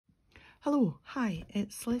Hello, hi,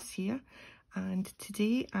 it's Liz here, and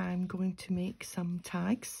today I'm going to make some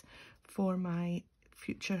tags for my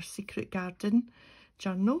future secret garden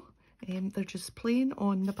journal. They're just plain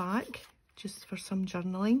on the back, just for some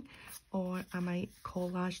journaling, or I might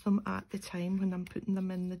collage them at the time when I'm putting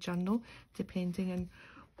them in the journal, depending on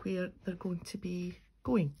where they're going to be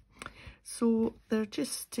going. So they're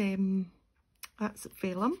just, that's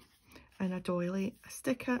vellum and a doily, a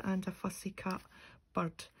sticker and a fussy cut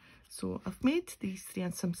bird. So I've made these three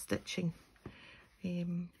and some stitching,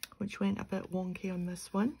 which went a bit wonky on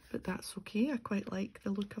this one, but that's okay. I quite like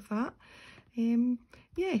the look of that.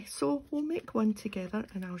 Yeah, so we'll make one together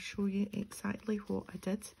and I'll show you exactly what I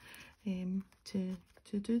did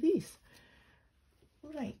to do these.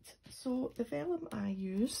 Right, so the vellum I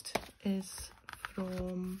used is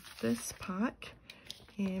from this pack.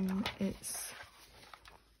 It's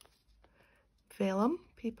vellum,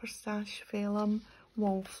 paper stash vellum,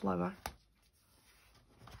 wallflower.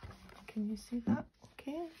 Can you see that?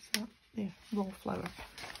 Okay, so there, wallflower.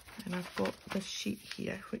 And I've got this sheet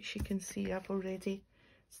here, which you can see I've already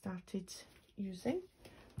started using.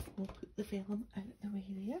 We'll put the vellum out the way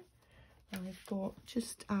there. I've got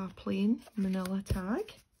just a plain manilla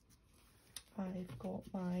tag. I've got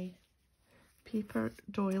my paper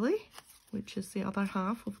doily, which is the other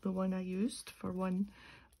half of the one I used for one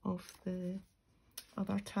of the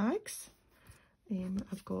other tags.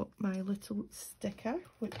 I've got my little sticker,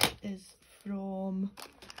 which is from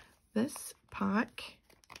this pack,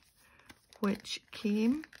 which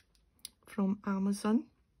came from Amazon.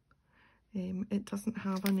 It doesn't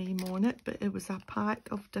have a name on it, but it was a pack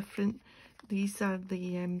of different, these are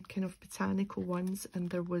the kind of botanical ones, and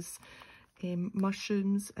there was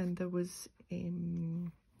mushrooms and there was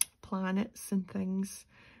planets and things.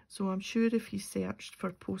 So I'm sure if you searched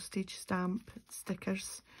for postage stamp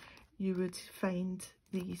stickers, you would find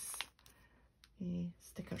these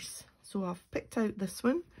stickers. So I've picked out this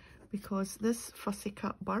one because this fussy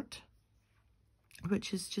cut bird,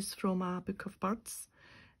 which is just from a book of birds,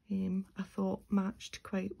 I thought matched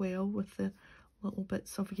quite well with the little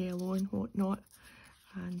bits of yellow and whatnot,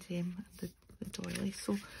 and the doily.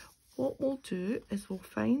 So what we'll do is we'll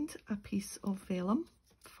find a piece of vellum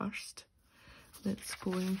first that's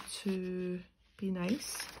going to be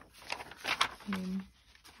nice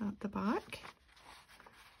at the back.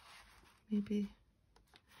 Maybe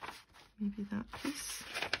that piece,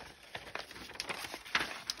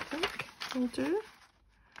 I think will do.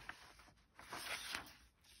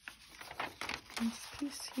 This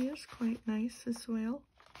piece here is quite nice as well.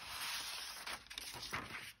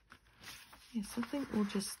 Yes, I think we'll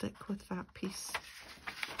just stick with that piece.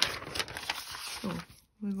 So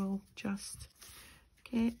we will just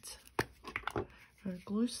get our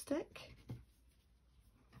glue stick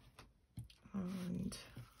and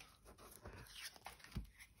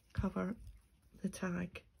cover the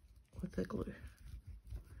tag with the glue,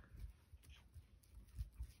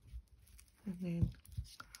 and then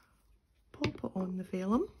pop it on the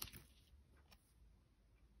vellum.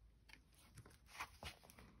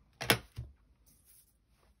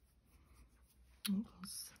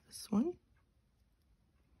 This one,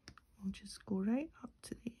 we'll just go right up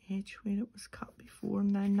to the edge where it was cut before,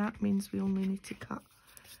 and then that means we only need to cut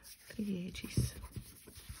 3 edges.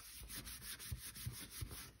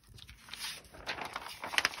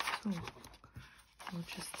 So we'll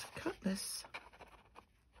just cut this.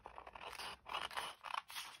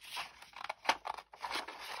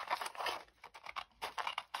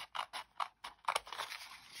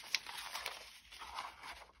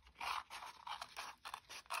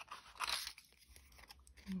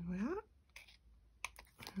 There we are.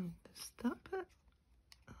 And just that bit,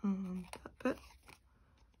 and that bit,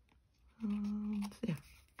 and there,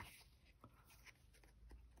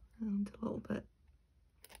 and a little bit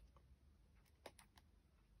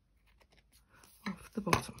off the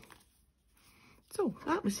bottom. So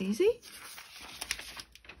that was easy.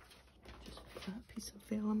 Just put that piece of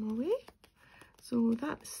vellum away. So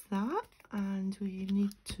that's that, and we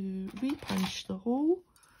need to re-punch the hole.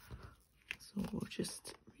 So we'll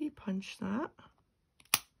just re-punch that.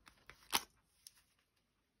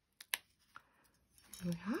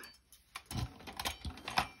 There we are.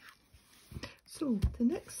 So the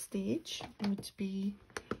next stage would be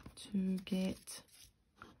to get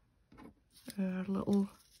our little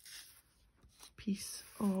piece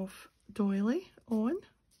of doily on.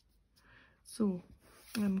 So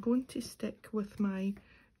I'm going to stick with my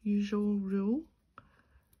usual rule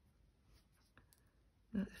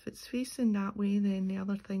that if it's facing that way, then the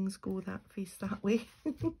other things go that face that way.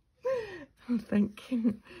 I think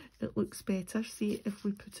it looks better. See, if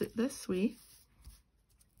we put it this way,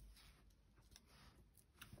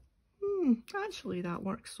 Actually, that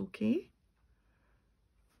works okay.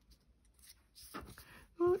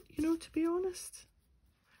 Well, you know, to be honest,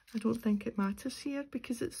 I don't think it matters here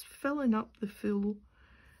because it's filling up the full,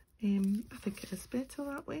 I think it is better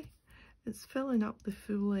that way. It's filling up the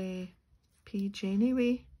full page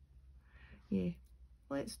anyway. Yeah,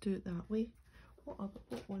 let's do it that way. What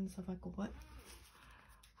ones have I got?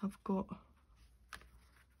 I've got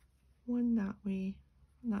one that way,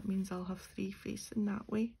 and that means I'll have 3 facing that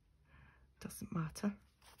way. Doesn't matter.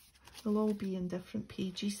 They'll all be in different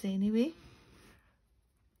pages anyway.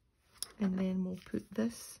 And then we'll put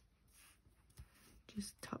this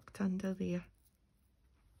just tucked under there,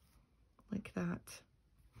 like that.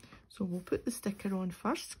 So we'll put the sticker on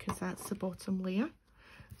first because that's the bottom layer.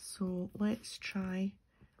 So let's try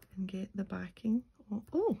and get the backing.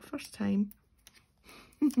 Oh, first time.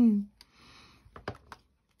 I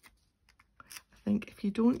think if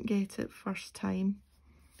you don't get it first time,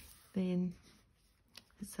 then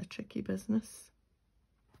it's a tricky business.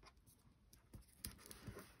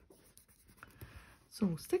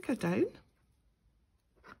 So sticker down.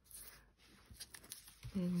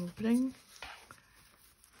 Then we'll bring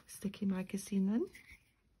sticky magazine in.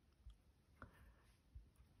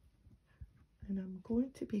 And I'm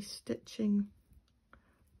going to be stitching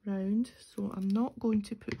round, so I'm not going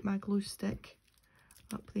to put my glue stick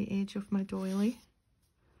up the edge of my doily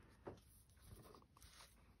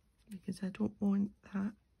because I don't want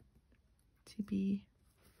that to be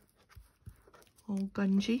all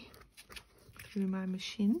gungy through my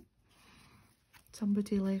machine.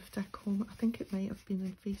 Somebody left a comment, I think it might have been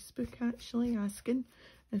on Facebook actually, asking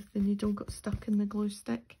if the needle got stuck in the glue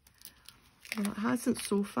stick. Well, it hasn't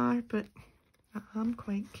so far, but I am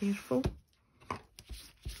quite careful.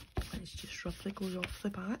 Let's just rub the glue off the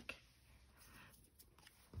back.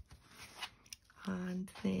 And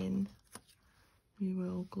then we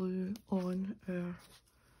will glue on our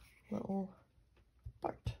little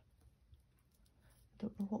bird. I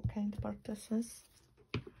don't know what kind of bird this is.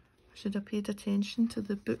 I should have paid attention to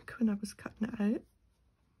the book when I was cutting it out.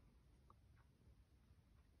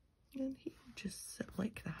 And he'll just sit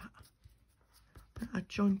like that, at a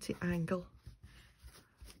jaunty angle.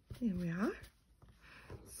 There we are.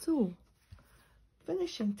 So,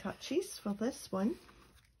 finishing touches for this one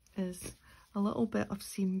is a little bit of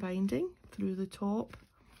seam binding through the top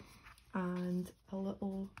and a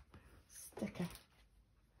little sticker.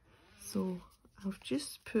 So I've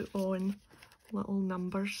just put on little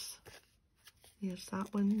numbers. There's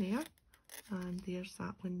that one there, and there's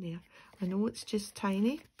that one there. I know it's just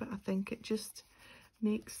tiny, but I think it just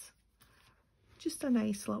makes just a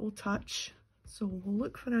nice little touch. So we'll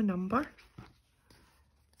look for a number.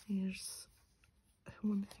 Here's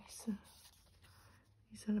one of these.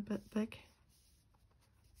 These are a bit big.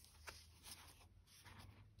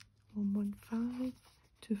 115,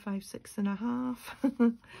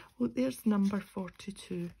 256.5. Well, there's number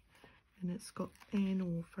 42, and it's got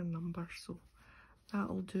NO for number, so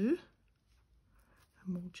that'll do.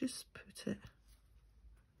 And we'll just put it,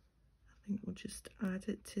 I think we'll just add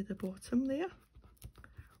it to the bottom there,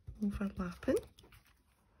 overlapping.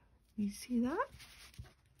 You see that?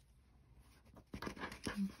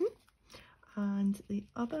 And the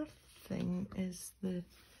other thing is the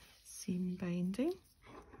seam binding.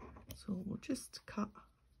 So we'll just cut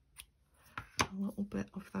a little bit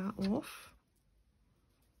of that off.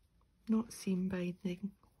 Not seam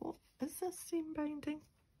binding. What is this seam binding?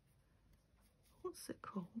 What's it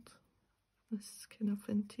called? This kind of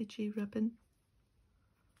vintagey ribbon.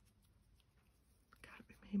 Can't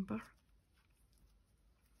remember.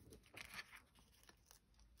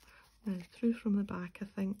 Now through from the back I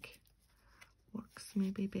think works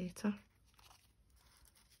maybe better.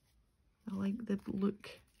 I like the look.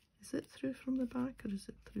 Is it through from the back or is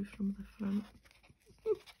it through from the front?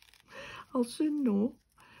 I'll soon know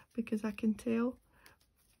because I can tell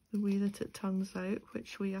the way that it turns out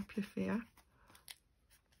which way I prefer.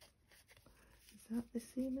 Is that the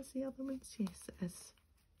same as the other ones? Yes, it is.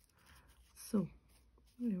 So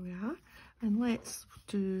there we are, and let's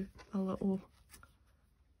do a little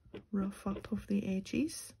rough up of the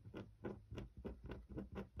edges.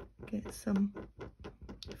 Get some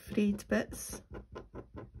frayed bits.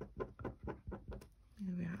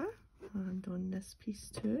 There we are, and on this piece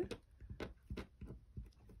too.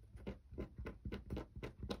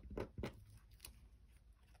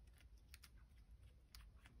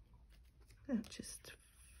 That just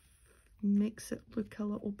makes it look a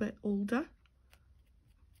little bit older.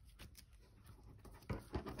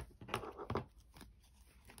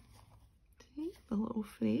 See, the little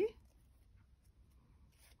fray.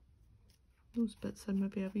 Those bits are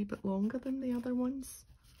maybe a wee bit longer than the other ones.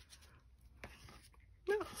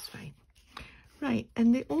 No, it's fine. Right,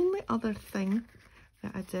 and the only other thing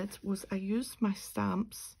that I did was I used my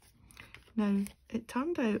stamps. Now, it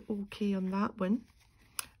turned out okay on that one,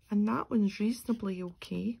 and that one's reasonably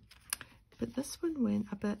okay, but this one went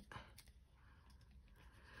a bit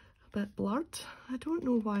blurred. I don't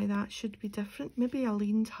know why that should be different. Maybe I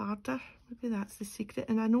leaned harder. Maybe that's the secret.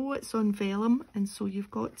 And I know it's on vellum, and so you've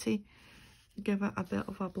got to give it a bit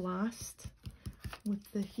of a blast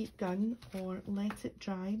with the heat gun or let it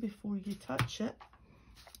dry before you touch it.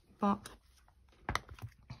 But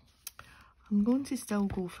I'm going to still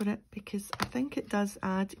go for it because I think it does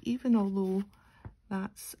add, even although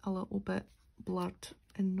that's a little bit blurred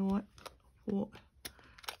and not what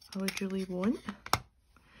I would really want.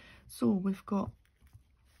 So we've got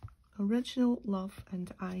original, love,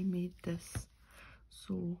 and I made this.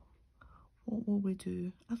 So what will we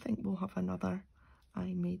do? I think we'll have another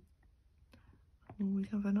I made. Will we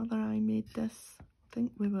have another I made this? I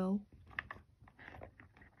think we will.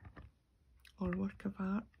 Or work of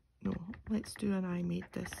art. No, let's do an I made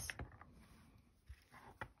this.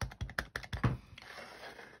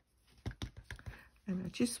 And I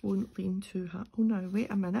just won't lean too hard. Oh no,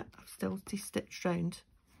 wait a minute, I've still to stitch round.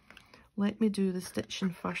 Let me do the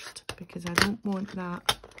stitching first because I don't want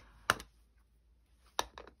that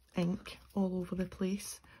ink all over the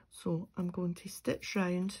place. So I'm going to stitch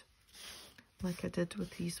round like I did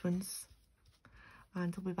with these ones,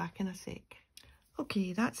 and I'll be back in a sec.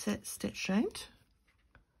 Okay, that's it, stitch round.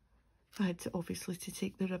 I had to obviously to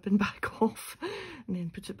take the ribbon back off and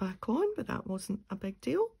then put it back on, but that wasn't a big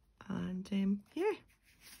deal. And yeah,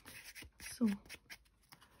 so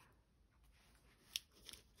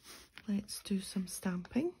let's do some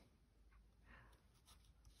stamping.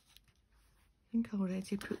 I think I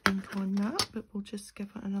already put ink on that, but we'll just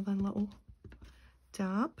give it another little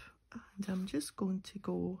dab. And I'm just going to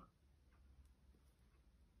go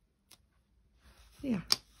there.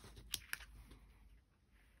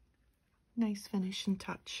 Nice finishing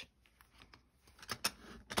touch.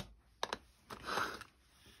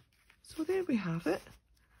 So there we have it.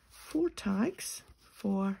 4 tags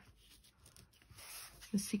for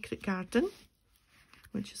the secret garden,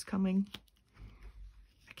 which is coming.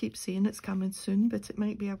 I keep saying it's coming soon, but it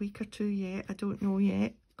might be a week or 2 yet. I don't know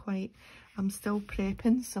yet quite. I'm still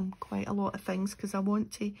prepping quite a lot of things because I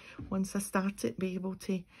want to, once I start it, be able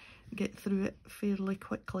to get through it fairly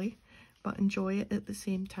quickly but enjoy it at the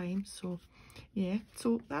same time. So yeah,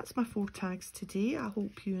 so that's my 4 tags today. I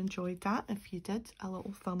hope you enjoyed that. If you did, a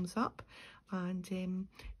little thumbs up, and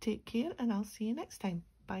take care, and I'll see you next time.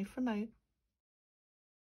 Bye for now.